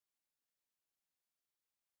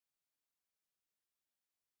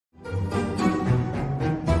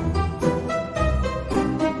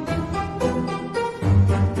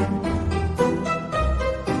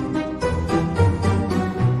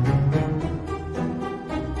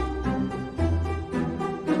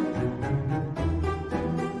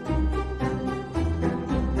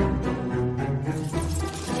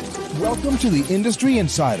Welcome to the Industry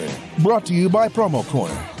Insider, brought to you by Promo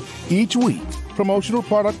Corner. Each week, promotional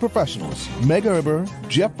product professionals Meg Erber,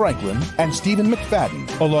 Jeff Franklin, and Stephen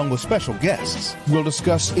McFadden, along with special guests, will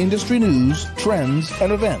discuss industry news, trends,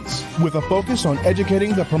 and events with a focus on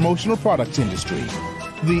educating the promotional products industry.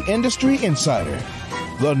 The Industry Insider,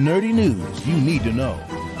 the nerdy news you need to know.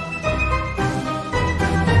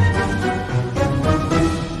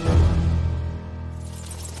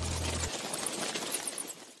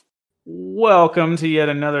 Welcome to yet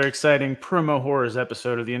another exciting Promo Horrors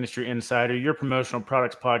episode of the Industry Insider, your promotional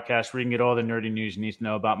products podcast where you can get all the nerdy news you need to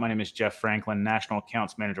know about. My name is Jeff Franklin, National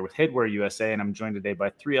Accounts Manager with Headwear USA, and I'm joined today by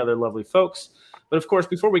three other lovely folks. But of course,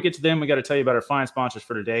 before we get to them, we got to tell you about our fine sponsors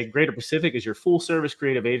for today. Greater Pacific is your full-service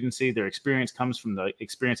creative agency. Their experience comes from the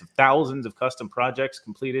experience of thousands of custom projects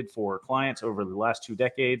completed for clients over the last 2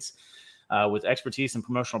 decades. With expertise in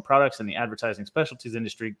promotional products in the advertising specialties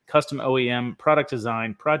industry, custom OEM, product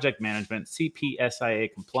design, project management,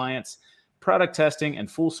 CPSIA compliance, product testing, and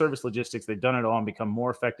full-service logistics. They've done it all and become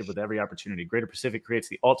more effective with every opportunity. Greater Pacific creates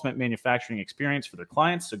the ultimate manufacturing experience for their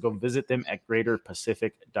clients, so go visit them at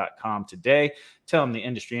greaterpacific.com today. Tell them the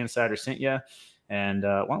Industry Insider sent you. And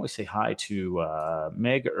why don't we say hi to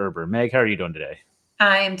Meg Erber. Meg, how are you doing today?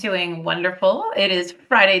 I am doing wonderful. It is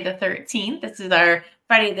Friday the 13th. This is our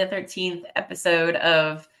Friday the 13th episode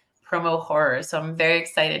of Promo Horror. So I'm very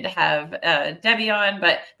excited to have Debbie on.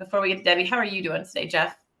 But before we get to Debbie, how are you doing today,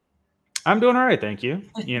 Jeff? I'm doing all right, thank you.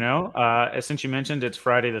 Since you mentioned it's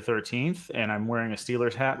Friday the 13th, and I'm wearing a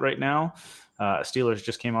Steelers hat right now. Steelers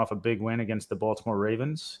just came off a big win against the Baltimore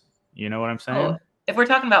Ravens. You know what I'm saying? Oh, if we're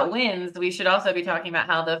talking about wins, we should also be talking about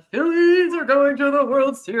how the Phillies are going to the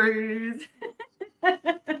World Series.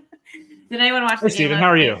 Did anyone watch the game? Steven, how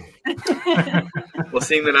are you? Well,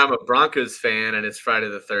 seeing that I'm a Broncos fan and it's Friday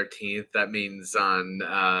the 13th, that means on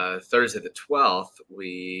Thursday the 12th,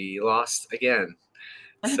 we lost again.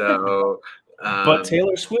 So, but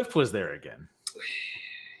Taylor Swift was there again.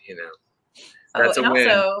 You know, that's a win.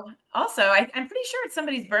 Also, I'm pretty sure it's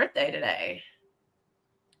somebody's birthday today.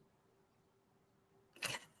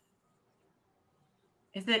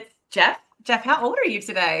 Is it Jeff? Jeff, how old are you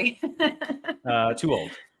today? Too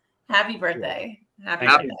old. Happy birthday. Happy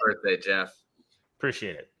birthday, Jeff.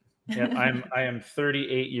 Appreciate it. Yeah, I am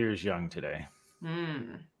 38 years young today.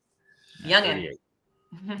 Youngin.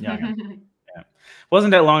 Youngin. Yeah.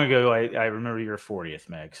 Wasn't that long ago. I remember your 40th,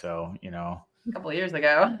 Meg. So, you know. A couple of years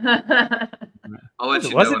ago. I'll let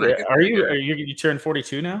you know. Are you turned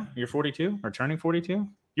 42 now? You're 42 or turning 42?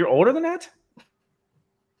 You're older than that?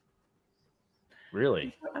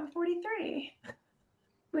 Really? I'm 43.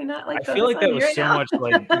 We not I feel like that was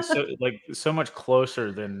so so much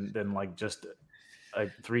closer than like just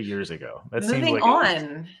 3 years ago. That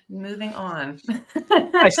Moving on.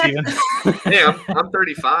 Hi, Steven. Yeah, I'm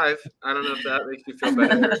 35. I don't know if that makes you feel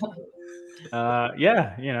better.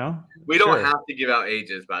 Yeah, you know. We don't have to give out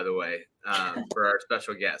ages, by the way, for our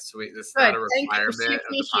special guests. This is not a requirement of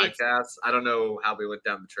the podcast. I don't know how we went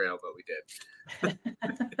down the trail, but we did.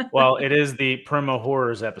 Well, it is the Promo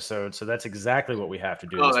Horrors episode, so that's exactly what we have to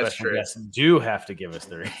do. Oh, the that's special true. guests do have to give us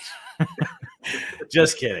their age.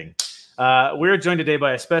 Just kidding. We're joined today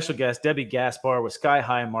by a special guest, Debbie Gaspar with Sky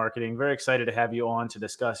High Marketing. Very excited to have you on to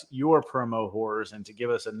discuss your promo horrors and to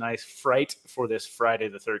give us a nice fright for this Friday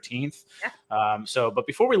the 13th. Yeah. But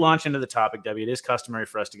before we launch into the topic, Debbie, it is customary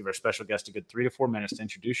for us to give our special guest a good 3 to 4 minutes to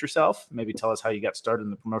introduce yourself, maybe tell us how you got started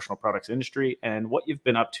in the promotional products industry and what you've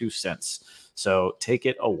been up to since. So take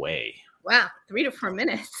it away. Wow, 3 to 4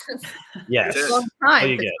 minutes. Yes. That's a long time.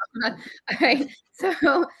 You get? All right.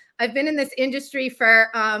 So I've been in this industry for,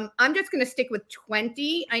 I'm just going to stick with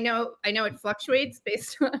 20. I know it fluctuates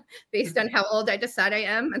based on how old I decide I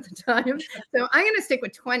am at the time. So I'm going to stick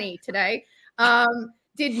with 20 today.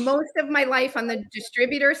 Did most of my life on the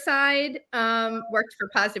distributor side, worked for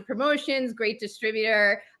Positive Promotions, great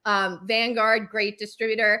distributor, Vanguard, great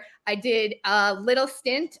distributor. I did a little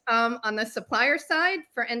stint on the supplier side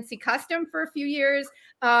for NC Custom for a few years.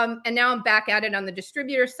 And now I'm back at it on the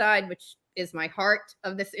distributor side, which is my heart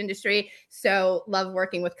of this industry. So love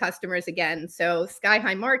working with customers again. So Sky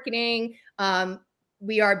High Marketing,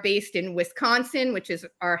 we are based in Wisconsin, which is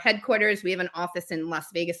our headquarters. We have an office in Las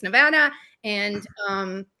Vegas, Nevada. And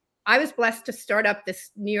I was blessed to start up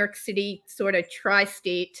this New York City sort of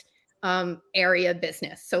tri-state area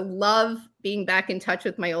business. So love being back in touch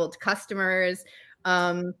with my old customers.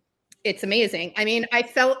 It's amazing. I mean, I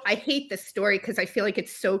hate this story because I feel like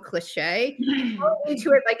it's so cliche. I go into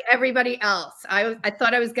it like everybody else. I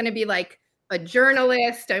thought I was going to be like a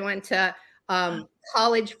journalist. I went to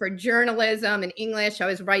college for journalism and English. I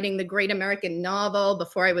was writing the Great American Novel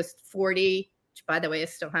before I was 40. which by the way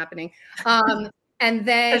is still happening. And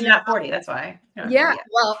then because you're not 40, that's why. Yeah.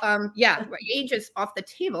 Well, age is off the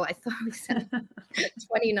table. I thought we said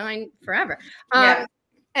 29 forever.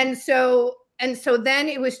 And so then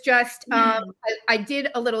it was just, I did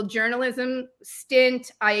a little journalism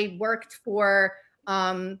stint. I worked for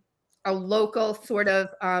a local sort of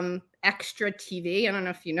extra TV. I don't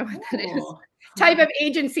know if you know what that is. Type of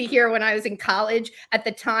agency here when I was in college. At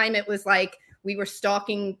the time, it was like, we were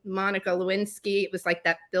stalking Monica Lewinsky. It was like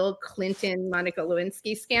that Bill Clinton, Monica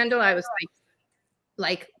Lewinsky scandal. I was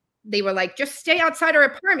like, they were like, just stay outside her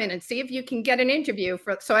apartment and see if you can get an interview.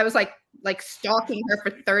 So I was like stalking her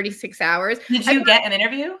for 36 hours. Did you get an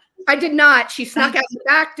interview? I did not. She snuck out the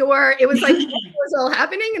back door. It was like, what was all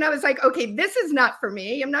happening? And I was like, okay, this is not for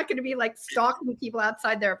me. I'm not going to be like stalking people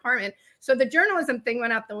outside their apartment. So the journalism thing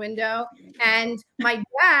went out the window. And my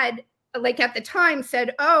dad, like at the time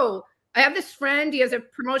said, oh, I have this friend, he has a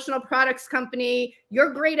promotional products company.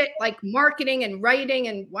 You're great at like marketing and writing,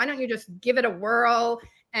 and why don't you just give it a whirl?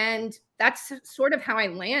 And that's sort of how I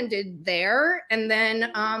landed there. And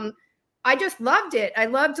then I just loved it. I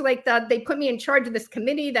loved like they put me in charge of this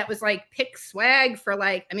committee that was like pick swag for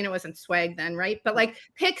like, I mean, it wasn't swag then, right? But like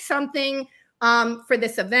pick something for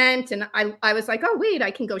this event. And I was like, oh, wait,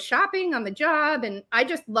 I can go shopping on the job. And I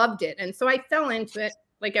just loved it. And so I fell into it.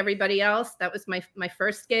 Like everybody else. That was my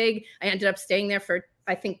first gig. I ended up staying there for,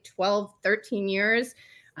 I think, 12, 13 years.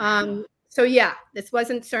 So yeah, this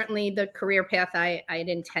wasn't certainly the career path I had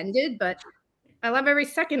intended, but I love every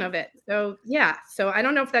second of it. So yeah, so I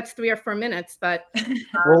don't know if that's 3 or 4 minutes, but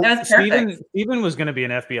well, that was perfect. Stephen was going to be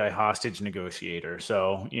an FBI hostage negotiator.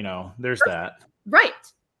 So, there's that. Right.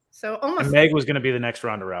 So almost. And Meg was going to be the next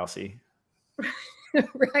Ronda Rousey.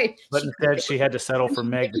 Right. But instead, she had to settle for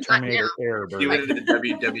Meg the Terminator Erber. He went into the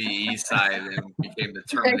WWE side and became the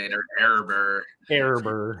Terminator Erber.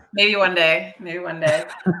 Maybe one day.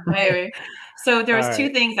 Maybe. So there was 2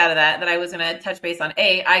 things out of that I was going to touch base on.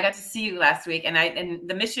 I got to see you last week, and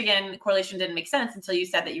the Michigan correlation didn't make sense until you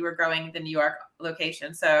said that you were growing the New York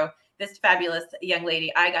location. So this fabulous young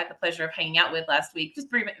lady I got the pleasure of hanging out with last week, just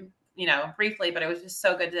briefly, but it was just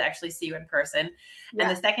so good to actually see you in person. Yeah.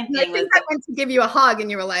 And the second thing was I went to give you a hug and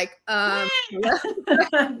you were like, I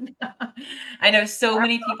know so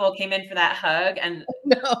many people came in for that hug and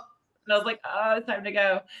I was like, oh, it's time to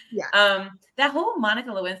go. Yeah. That whole Monica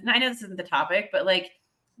Lewinsky, I know this isn't the topic, but like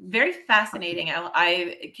very fascinating.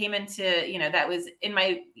 I came into, that was in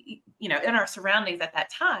my, in our surroundings at that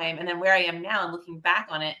time. And then where I am now and looking back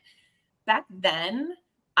on it, back then,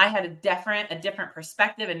 I had a different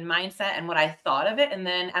perspective and mindset and what I thought of it. And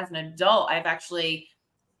then as an adult, I've actually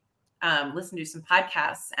listened to some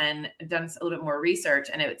podcasts and done a little bit more research,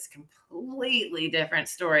 and it's a completely different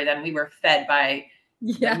story than we were fed by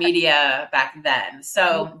the media back then.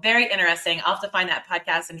 So very interesting. I'll have to find that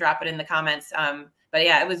podcast and drop it in the comments. But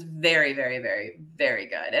yeah, it was very, very, very, very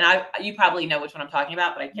good. And you probably know which one I'm talking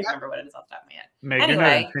about, but I can't remember what it is off the top of my head. Meg, anyway,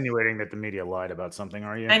 you're not insinuating that the media lied about something,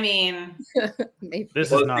 are you? I mean,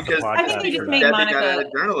 this is not the podcast. I think they just made Debbie Monica got out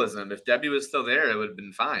of journalism. If Debbie was still there, it would have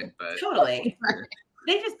been fine. But totally,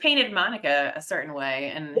 they just painted Monica a certain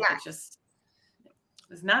way, and it just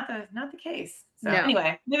was not the case. So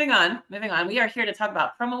anyway, moving on. We are here to talk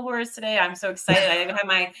about promo wars today. I'm so excited. I even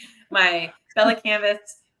have my Bella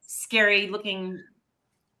Canvas scary looking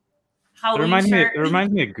Halloween shirt. It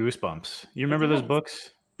reminds me of Goosebumps. You remember those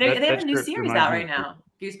books? They have a new series out right now.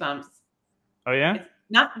 Goosebumps. Oh yeah? It's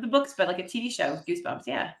not the books, but like a TV show. Goosebumps.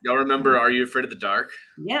 Yeah. Y'all remember Are You Afraid of the Dark?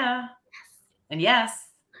 Yeah. And yes,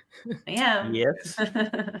 I am. Yes.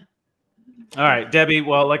 All right, Debbie.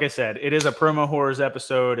 Well, like I said, it is a Promo Horrors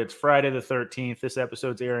episode. It's Friday the 13th. This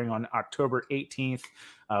episode's airing on October 18th,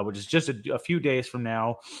 which is just a few days from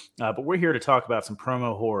now. But we're here to talk about some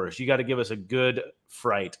promo horrors. You got to give us a good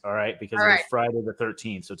fright, all right? Because it's Friday the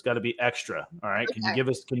 13th, so it's got to be extra, all right? Okay.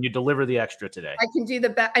 Can you deliver the extra today? I can do the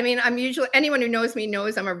best. I mean, I'm usually, anyone who knows me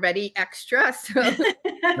knows I'm a ready extra, so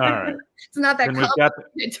all right. It's not that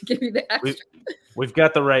complicated to give you the extra. We've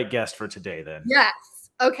got the right guest for today, then. Yes.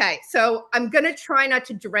 Okay, so I'm going to try not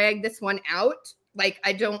to drag this one out. Like,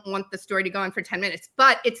 I don't want the story to go on for 10 minutes,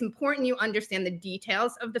 but it's important you understand the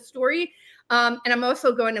details of the story. And I'm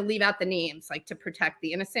also going to leave out the names, like to protect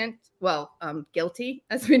the innocent. Well, guilty,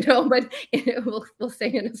 as we know, but we'll say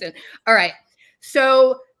innocent. All right.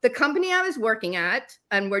 So the company I was working at,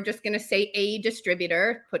 and we're just going to say a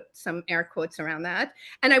distributor, put some air quotes around that.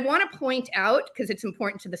 And I want to point out, because it's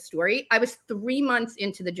important to the story, I was 3 months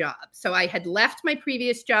into the job. So I had left my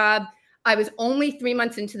previous job. I was only 3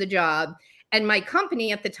 months into the job. And my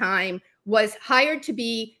company at the time was hired to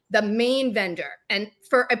be the main vendor. And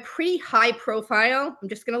for a pretty high profile, I'm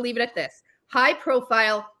just going to leave it at this, high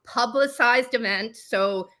profile, publicized event.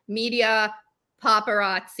 So media,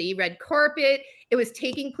 paparazzi, red carpet. It was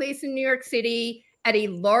taking place in New York City at a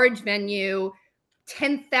large venue,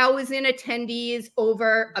 10,000 attendees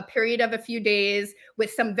over a period of a few days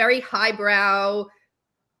with some very highbrow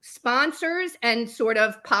sponsors and sort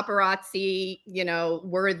of paparazzi,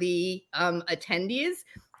 worthy attendees.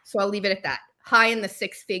 So I'll leave it at that. High in the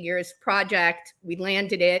six figures project. We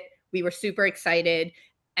landed it. We were super excited.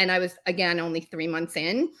 And I was, again, only 3 months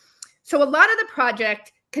in. So a lot of the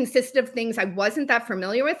project consisted of things I wasn't that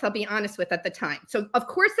familiar with, I'll be honest with, at the time. So of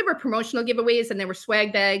course there were promotional giveaways and there were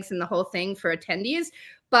swag bags and the whole thing for attendees.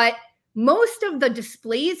 But most of the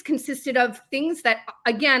displays consisted of things that,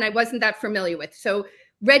 again, I wasn't that familiar with. So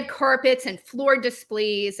red carpets and floor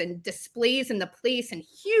displays and displays in the place and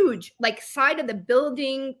huge, like side of the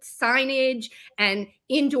building signage and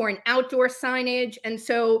indoor and outdoor signage. And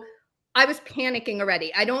so I was panicking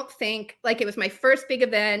already. I don't think, like, it was my first big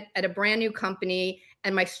event at a brand new company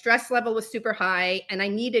and my stress level was super high and I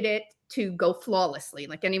needed it to go flawlessly.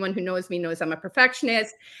 Like, anyone who knows me knows I'm a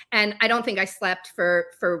perfectionist. And I don't think I slept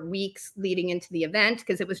for weeks leading into the event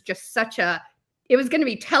because it was just it was going to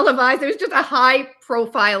be televised. It was just a high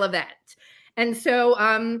profile event. And so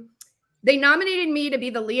they nominated me to be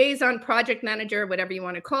the liaison project manager, whatever you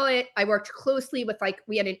want to call it. I worked closely with,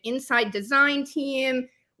 we had an inside design team.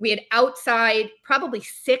 We had outside probably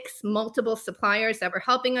 6 multiple suppliers that were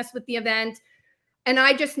helping us with the event. And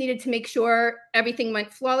I just needed to make sure everything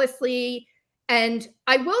went flawlessly. And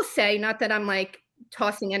I will say, not that I'm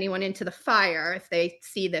tossing anyone into the fire. If they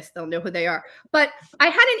see this, they'll know who they are. But I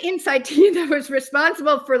had an inside team that was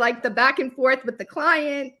responsible for the back and forth with the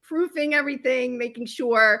client, proofing everything, making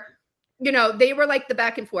sure, they were the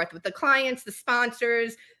back and forth with the clients, the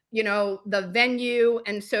sponsors, the venue.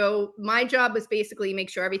 And so my job was basically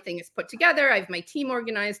make sure everything is put together. I have my team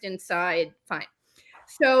organized inside. Fine.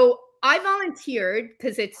 So I volunteered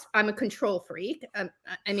because I'm a control freak.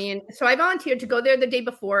 So I volunteered to go there the day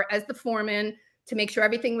before as the foreman to make sure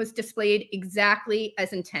everything was displayed exactly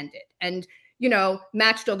as intended and,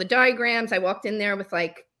 matched all the diagrams. I walked in there with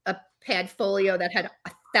a pad folio that had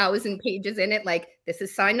 1,000 pages in it. This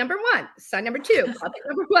is sign number 1, sign number 2, project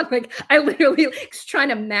number 1. I literally was trying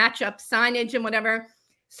to match up signage and whatever.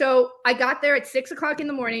 So I got there at 6 o'clock in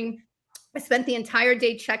the morning. I spent the entire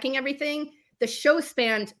day checking everything. The show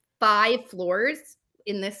spanned 5 floors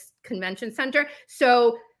in this convention center.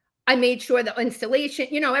 So I made sure the installation,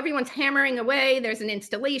 everyone's hammering away. There's an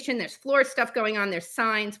installation, there's floor stuff going on, there's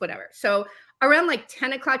signs, whatever. So around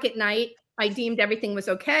 10 o'clock at night, I deemed everything was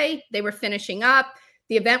okay. They were finishing up.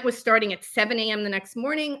 The event was starting at 7 a.m. the next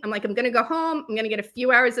morning. I'm I'm going to go home. I'm going to get a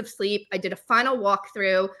few hours of sleep. I did a final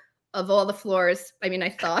walkthrough of all the floors. I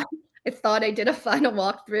thought I did a final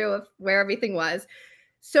walkthrough of where everything was.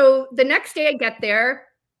 So the next day I get there,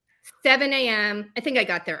 7 a.m. I think I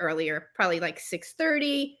got there earlier, probably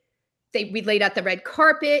 6:30. We laid out the red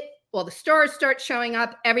carpet. All the stars start showing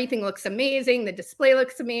up. Everything looks amazing. The display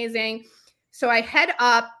looks amazing. So I head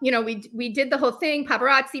up, we did the whole thing,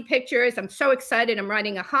 paparazzi pictures. I'm so excited. I'm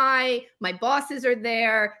riding a high. My bosses are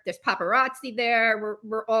there. There's paparazzi there.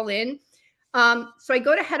 We're all in. So I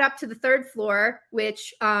go to head up to the 3rd floor,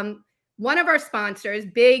 which one of our sponsors,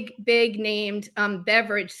 big named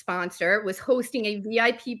beverage sponsor, was hosting a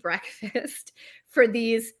VIP breakfast for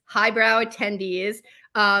these highbrow attendees.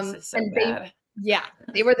 They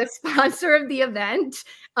were the sponsor of the event.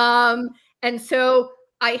 And so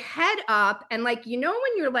I head up and when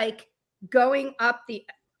you're going up the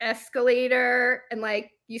escalator and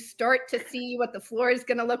you start to see what the floor is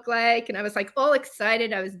going to look like. And I was all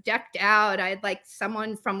excited. I was decked out. I had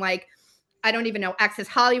someone from I don't even know, Access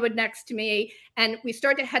Hollywood next to me. And we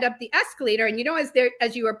start to head up the escalator. And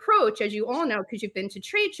as you approach, as you all know, because you've been to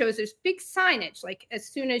trade shows, there's big signage, as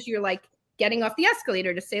soon as you're getting off the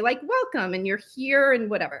escalator to say welcome and you're here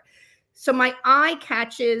and whatever. So my eye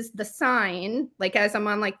catches the sign, as I'm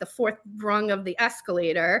on the 4th rung of the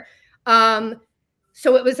escalator.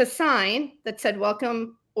 So it was a sign that said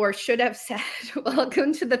welcome, or should have said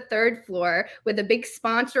welcome to the 3rd floor, with a big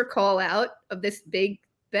sponsor call out of this big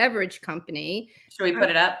beverage company. Should we put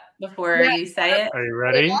it up before you say it? Are you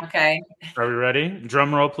ready? Okay. Are we ready?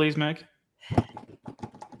 Drum roll, please, Meg.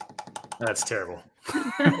 That's terrible.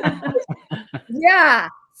 Yeah.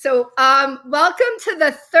 So welcome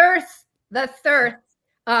to the third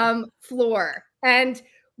floor. And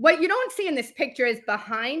what you don't see in this picture is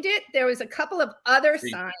behind it, there was a couple of other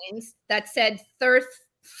signs that said third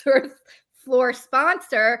floor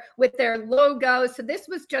sponsor with their logo. So this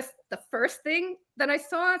was just the first thing that I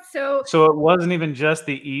saw. So it wasn't even just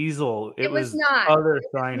the easel. It was not other It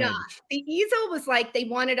was signage. not. The easel was like they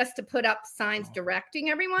wanted us to put up signs directing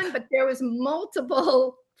everyone, but there was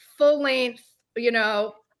multiple full length,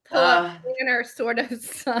 pull-up banner sort of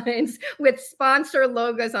signs with sponsor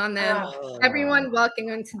logos on them. Everyone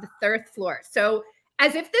welcoming to the third floor. So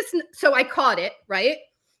as if so I caught it, right?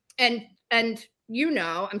 And I'm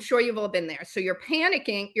sure you've all been there. So you're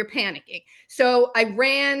panicking. So I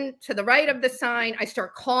ran to the right of the sign. I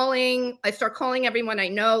start calling everyone I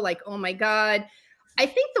know, like, oh my God. I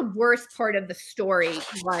think the worst part of the story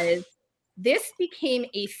was this became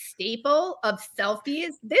a staple of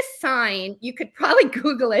selfies. This sign, you could probably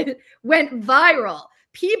Google it, went viral.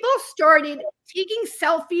 People started taking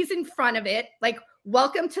selfies in front of it, like,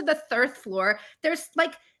 welcome to the third floor. There's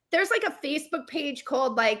like a Facebook page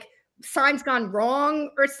called like Signs Gone Wrong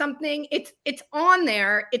or something. It's on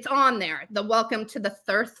there. The welcome to the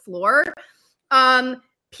third floor.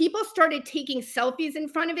 People started taking selfies in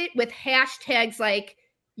front of it with hashtags like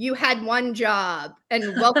you had one job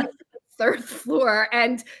and welcome to the third floor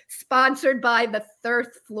and sponsored by the third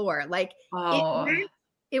floor. Like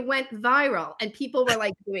it went viral and people were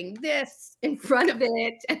like doing this in front of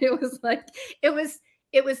it. And it was like, it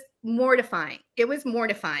was mortifying. It was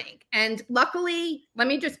mortifying. And luckily, let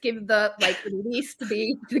me just give the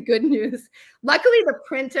good news. Luckily, the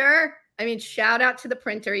printer, shout out to the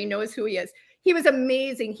printer. He knows who he is. He was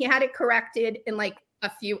amazing. He had it corrected in like a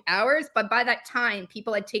few hours. But by that time,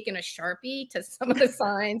 people had taken a Sharpie to some of the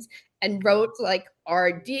signs and wrote like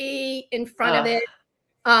RD in front of it.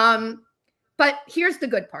 But here's the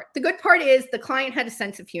good part. The good part is the client had a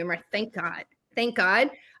sense of humor. Thank God.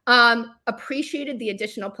 Appreciated the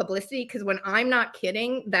additional publicity because when I'm not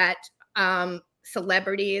kidding that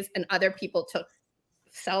celebrities and other people took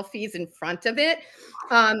selfies in front of it,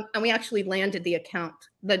 and we actually landed the account,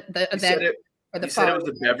 the event. You said it was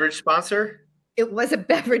a beverage sponsor? It was a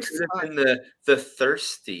beverage sponsor. In the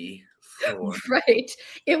thirsty floor. Right.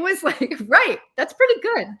 It was like, right. That's pretty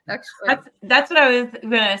good, actually. That's what I was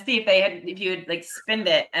gonna see if you would like spin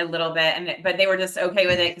it a little bit, but they were just okay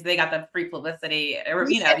with it because they got the free publicity or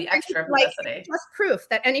the extra publicity. Plus proof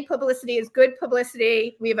that any publicity is good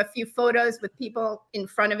publicity. We have a few photos with people in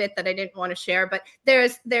front of it that I didn't want to share, but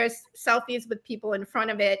there's selfies with people in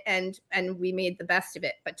front of it, and we made the best of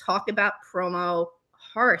it. But talk about promo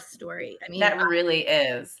horror story. That really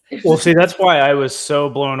is. Well, see, that's why I was so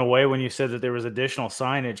blown away when you said that there was additional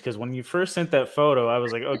signage, because when you first sent that photo, I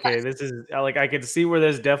was like, okay, this is like, I could see where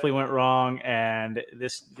this definitely went wrong, and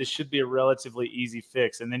this should be a relatively easy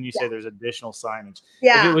fix. And then you say there's additional signage.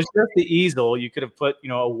 If it was just the easel, you could have put,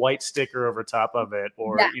 a white sticker over top of it,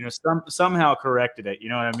 or somehow corrected it. You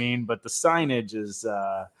know what I mean? But the signage is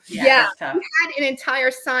we had an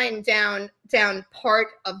entire sign down part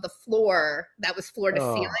of the floor that was floor to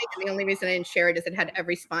ceiling. And the only reason I didn't share it is it had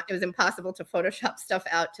every spot. It was impossible to Photoshop stuff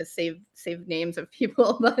out to save names of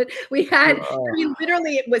people, but we had.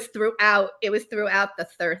 Literally, it was throughout the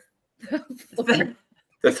third.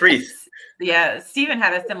 The three. Yeah, Stephen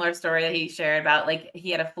had a similar story that he shared about like he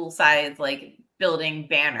had a full size like building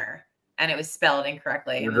banner and it was spelled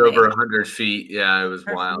incorrectly. It was over 100 feet. Yeah, it was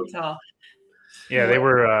wild. Tall. Yeah, they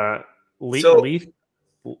were leasing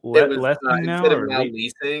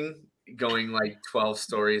going like 12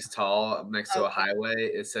 stories tall next to a highway.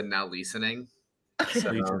 It said now leasing. So,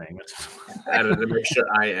 added an extra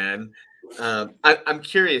IN. I'm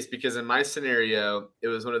curious because in my scenario, it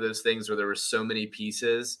was one of those things where there were so many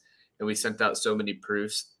pieces and we sent out so many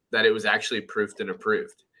proofs that it was actually proofed and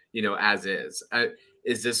approved, as is.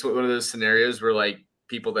 Is this one of those scenarios where like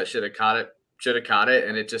people that should have caught it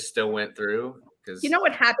and it just still went through? You know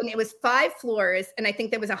what happened? It was 5 floors, and I think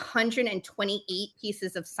there was 128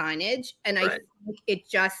 pieces of signage, and I think it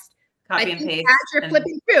just copy and paste. As you're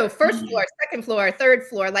flipping through, first floor, second floor, third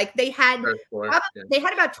floor, like they had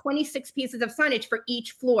about 26 pieces of signage for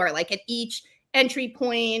each floor, like at each entry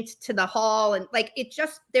point to the hall, and like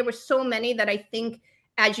there were so many that I think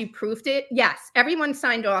as you proofed it, yes, everyone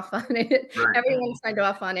signed off on it. Right. Everyone signed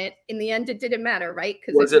off on it. In the end, it didn't matter, right?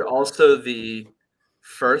 Because was it also the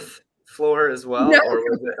first floor as well? No. Or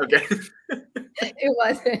was it okay? It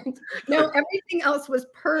wasn't. No, everything else was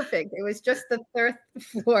perfect. It was just the third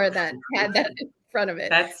floor that had that in front of it.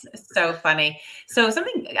 That's so funny. So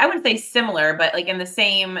something I wouldn't say similar, but like in the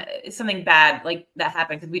same, something bad like that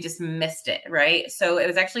happened because we just missed it, right? So it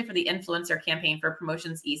was actually for the influencer campaign for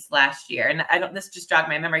Promotions East last year. And this just jogged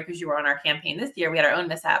my memory because you were on our campaign this year. We had our own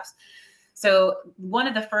mishaps. So one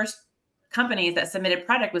of the first companies that submitted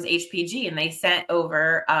product was HPG, and they sent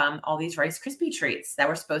over all these Rice Krispie treats that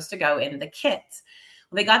were supposed to go in the kit.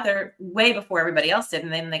 Well, they got there way before everybody else did,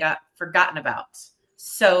 and then they got forgotten about.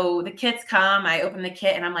 So the kits come, I open the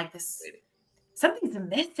kit, and I'm like, something's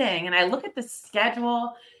missing. And I look at the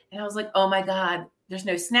schedule, and I was like, oh my God, there's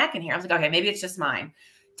no snack in here. I was like, okay, maybe it's just mine.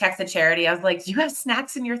 Texted Charity. I was like, do you have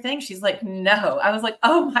snacks in your thing? She's like, no. I was like,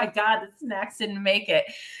 oh my God, the snacks didn't make it.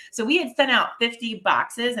 So we had sent out 50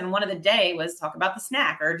 boxes, and one of the day was talk about the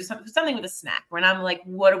snack or do something with a snack. When I'm like,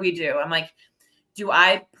 what do we do? I'm like, do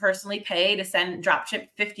I personally pay to drop ship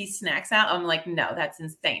 50 snacks out? I'm like, no, that's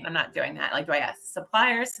insane. I'm not doing that. Like, do I ask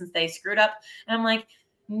suppliers since they screwed up? And I'm like,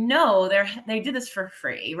 no, they did this for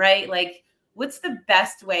free, right? Like, what's the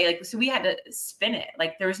best way? Like, so we had to spin it.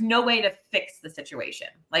 Like, there was no way to fix the situation.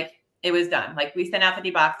 Like, it was done. Like, we sent out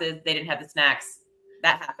 50 boxes. They didn't have the snacks.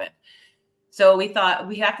 That happened. So we thought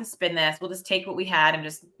we have to spin this. We'll just take what we had and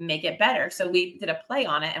just make it better. So we did a play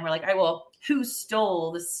on it, and we're like, all right, well, who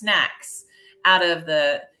stole the snacks out of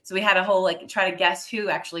so we had a whole, like, try to guess who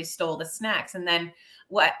actually stole the snacks. And then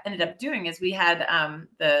what ended up doing is we had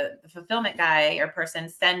the fulfillment guy or person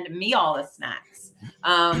send me all the snacks.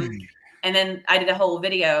 And then I did a whole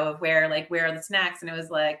video of where are the snacks? And it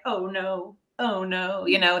was like, oh no,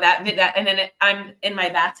 that. And then I'm in my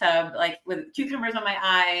bathtub, like with cucumbers on my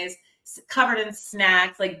eyes, covered in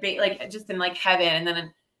snacks, like just in like heaven. And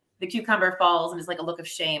then the cucumber falls and it's like a look of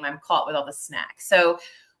shame. I'm caught with all the snacks. So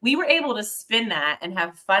we were able to spin that and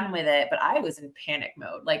have fun with it, but I was in panic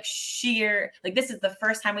mode, this is the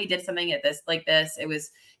first time we did something like this. It was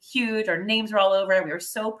huge. Our names were all over it. We were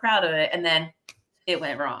so proud of it. And then it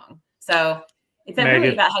went wrong. So it's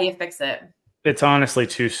really about how you fix it. It's honestly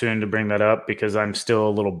too soon to bring that up because I'm still a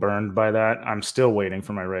little burned by that. I'm still waiting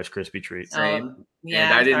for my Rice Krispie treat. Same.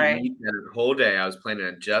 Yeah, and I didn't eat that whole day. I was planning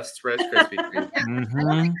on just Rice Krispie treat. I don't think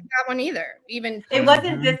I got one either. It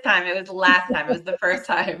wasn't this time. It was last time. It was the first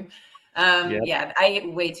time. Yeah, I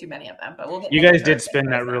ate way too many of them. But we'll get. You guys did spin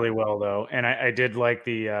that really well, though, and I did like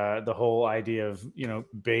the whole idea of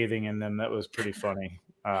bathing in them. That was pretty funny.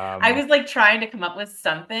 I was like trying to come up with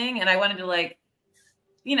something, and I wanted to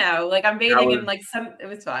I'm bathing in like some. It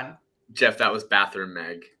was fun. Jeff, that was bathroom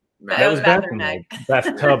Meg. That was bathroom Meg.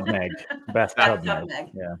 Bathtub Meg. Bathtub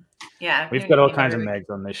Meg. Yeah. Yeah. We've got all kinds of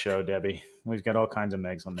Megs on this show, Debbie. We've got all kinds of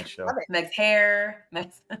Megs on this show. Meg's hair.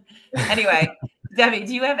 Anyway, Debbie,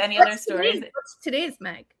 do you have any other stories? What's today's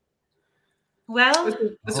Meg? Well,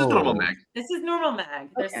 this is normal Meg. This is normal Meg.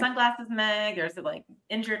 There's sunglasses Meg. There's like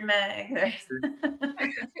injured Meg.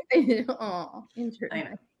 Injured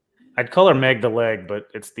Meg. I'd call her Meg the leg, but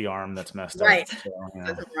it's the arm that's messed up. Right. So, It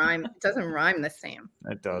doesn't rhyme. It doesn't rhyme the same.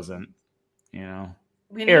 It doesn't.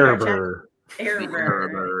 Erber.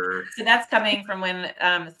 So that's coming from when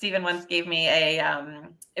Stephen once gave me it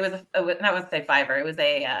was not want to say Fiverr. It was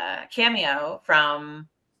a cameo from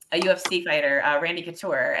a UFC fighter, Randy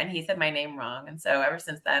Couture, and he said my name wrong. And so ever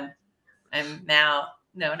since then, I'm now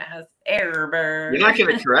known as Erber. You're not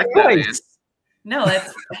going to correct that, man. No,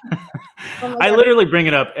 that's. I literally bring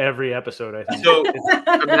it up every episode, I think. So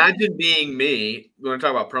imagine being me. We're going to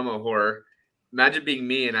talk about promo horror. Imagine being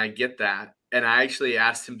me, and I get that, and I actually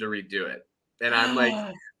asked him to redo it, and I'm like,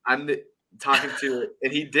 talking to it,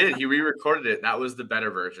 and he did. He re-recorded it. That was the better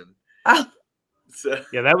version. So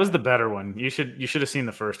yeah, that was the better one. You should have seen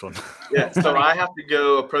the first one. Yeah, so I have to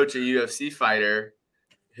go approach a UFC fighter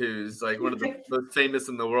who's like one of the most famous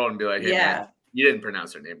in the world and be like, hey, man, you didn't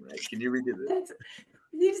pronounce her name right. Can you redo this?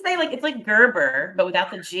 You say it's like Gerber, but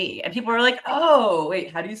without the G. And people are like, oh,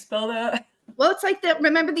 wait, how do you spell that? Well, it's like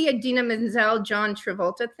remember the Idina Menzel, John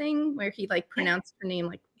Travolta thing where he pronounced her name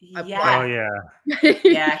like. Yeah. Oh, yeah.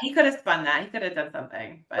 Yeah, he could have spun that. He could have done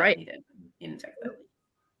something, but he didn't. He didn't check that.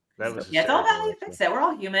 It's all about how you fix it. We're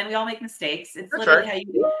all human. We all make mistakes. It's literally how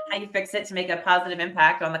you fix it to make a positive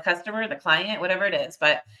impact on the customer, the client, whatever it is.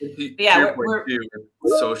 But we're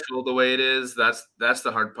social the way it is. That's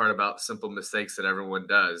the hard part about simple mistakes that everyone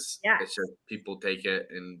does. Yeah, it's just people take it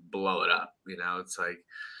and blow it up. It's like,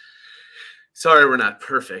 sorry, we're not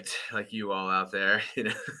perfect like you all out there.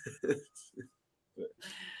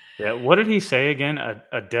 Yeah, what did he say again?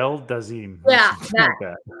 Adele Dazim. Yeah,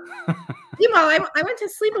 that. Meanwhile, I went to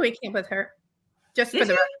sleepaway camp with her. Just for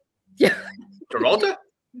the yeah. Travolta?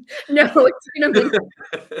 No,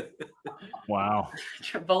 Wow.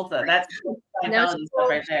 Travolta. That's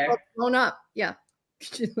right there. Blown up. Yeah.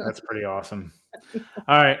 That's pretty awesome.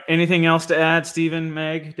 All right. Anything else to add, Stephen,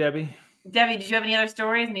 Meg, Debbie? Debbie, did you have any other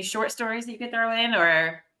stories? Any short stories that you could throw in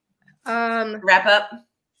or wrap up?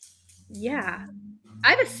 Yeah. I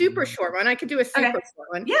have a super short one. I could do a super short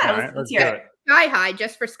one. Yeah, let's hear it. Sky High,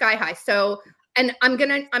 just for Sky High. So And I'm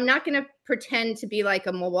not gonna pretend to be like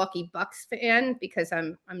a Milwaukee Bucks fan because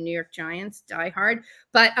I'm New York Giants diehard.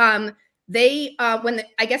 But they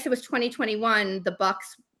I guess it was 2021, the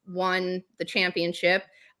Bucks won the championship.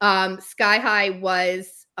 Sky High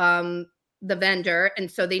was the vendor, and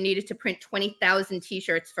so they needed to print 20,000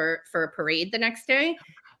 t-shirts for a parade the next day.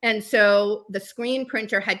 And so the screen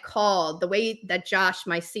printer had called. The way that Josh,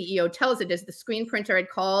 my CEO, tells it is the screen printer had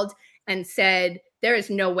called and said, there is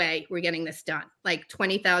no way we're getting this done. Like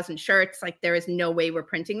 20,000 shirts, like there is no way we're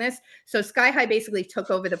printing this. So Sky High basically took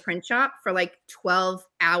over the print shop for like 12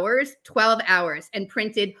 hours and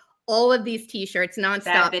printed all of these t-shirts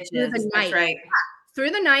nonstop through the night. That's right. Through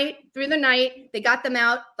the night, they got them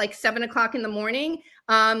out like 7:00 in the morning.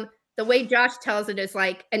 The way Josh tells it is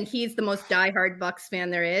like, and he's the most diehard Bucks fan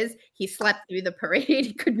there is. He slept through the parade.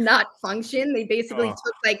 He could not function. They basically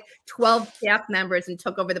took like 12 staff members and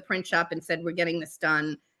took over the print shop and said, we're getting this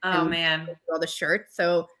done. Oh, man. All the shirts.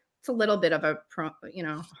 So it's a little bit of a,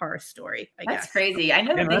 horror story, I guess. That's crazy. I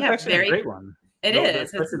know that they have a great one. It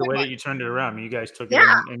is. Especially the way that you turned it around. I mean, you guys took it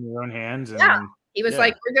in your own hands. And, he was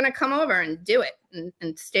like, we're going to come over and do it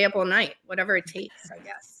and stay up all night, whatever it takes, I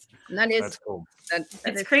guess. And that's cool.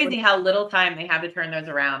 It's crazy how little time they have to turn those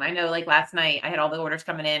around. I know, like last night, I had all the orders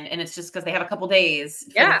coming in, and it's just because they have a couple days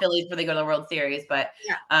for the Phillies before they go to the World Series. But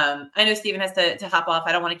I know Steven has to hop off.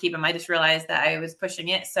 I don't want to keep him. I just realized that I was pushing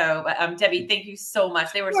it. So, Debbie, thank you so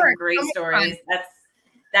much. They were some great stories.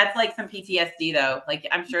 That's like some PTSD, though. Like,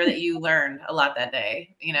 I'm sure that you learned a lot that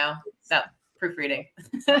day, so proofreading.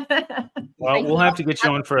 Well, we'll have to get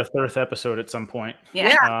you on for a third episode at some point.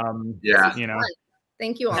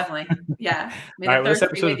 Thank you all. Definitely. Yeah. All right. Well, this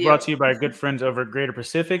episode is brought to you by our good friends over at Greater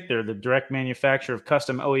Pacific. They're the direct manufacturer of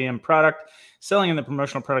custom OEM product, selling in the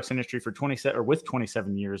promotional products industry for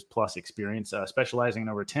 27 years plus experience, specializing in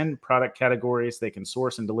over 10 product categories. They can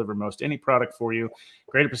source and deliver most any product for you.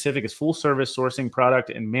 Greater Pacific is full service sourcing product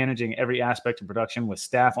and managing every aspect of production with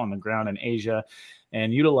staff on the ground in Asia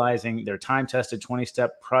and utilizing their time-tested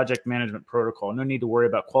 20-step project management protocol. No need to worry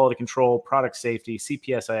about quality control, product safety,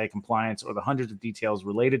 CPSIA compliance, or the hundreds of details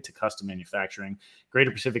related to custom manufacturing. Greater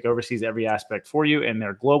Pacific oversees every aspect for you, and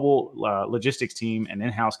their global logistics team and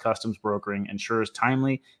in-house customs brokering ensures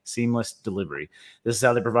timely, seamless delivery. This is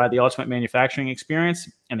how they provide the ultimate manufacturing experience,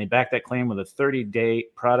 and they back that claim with a 30-day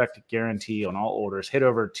product guarantee on all orders. Head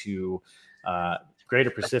over to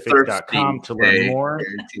greaterpacific.com to learn more.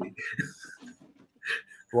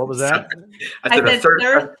 What was that? I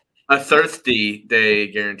said a thirsty day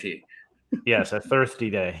guarantee. Yes, a thirsty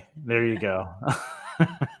day. There you go. All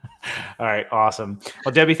right, awesome.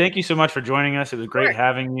 Well, Debbie, thank you so much for joining us. It was great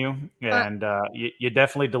having you, and you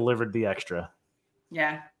definitely delivered the extra.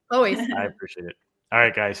 Yeah, always. I appreciate it. All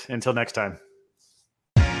right, guys. Until next time.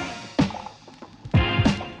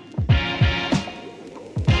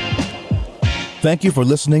 Thank you for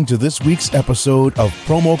listening to this week's episode of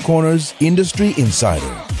Promo Corner's Industry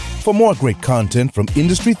Insider. For more great content from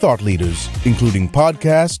industry thought leaders, including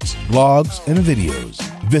podcasts, blogs, and videos,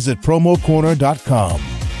 visit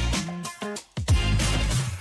promocorner.com.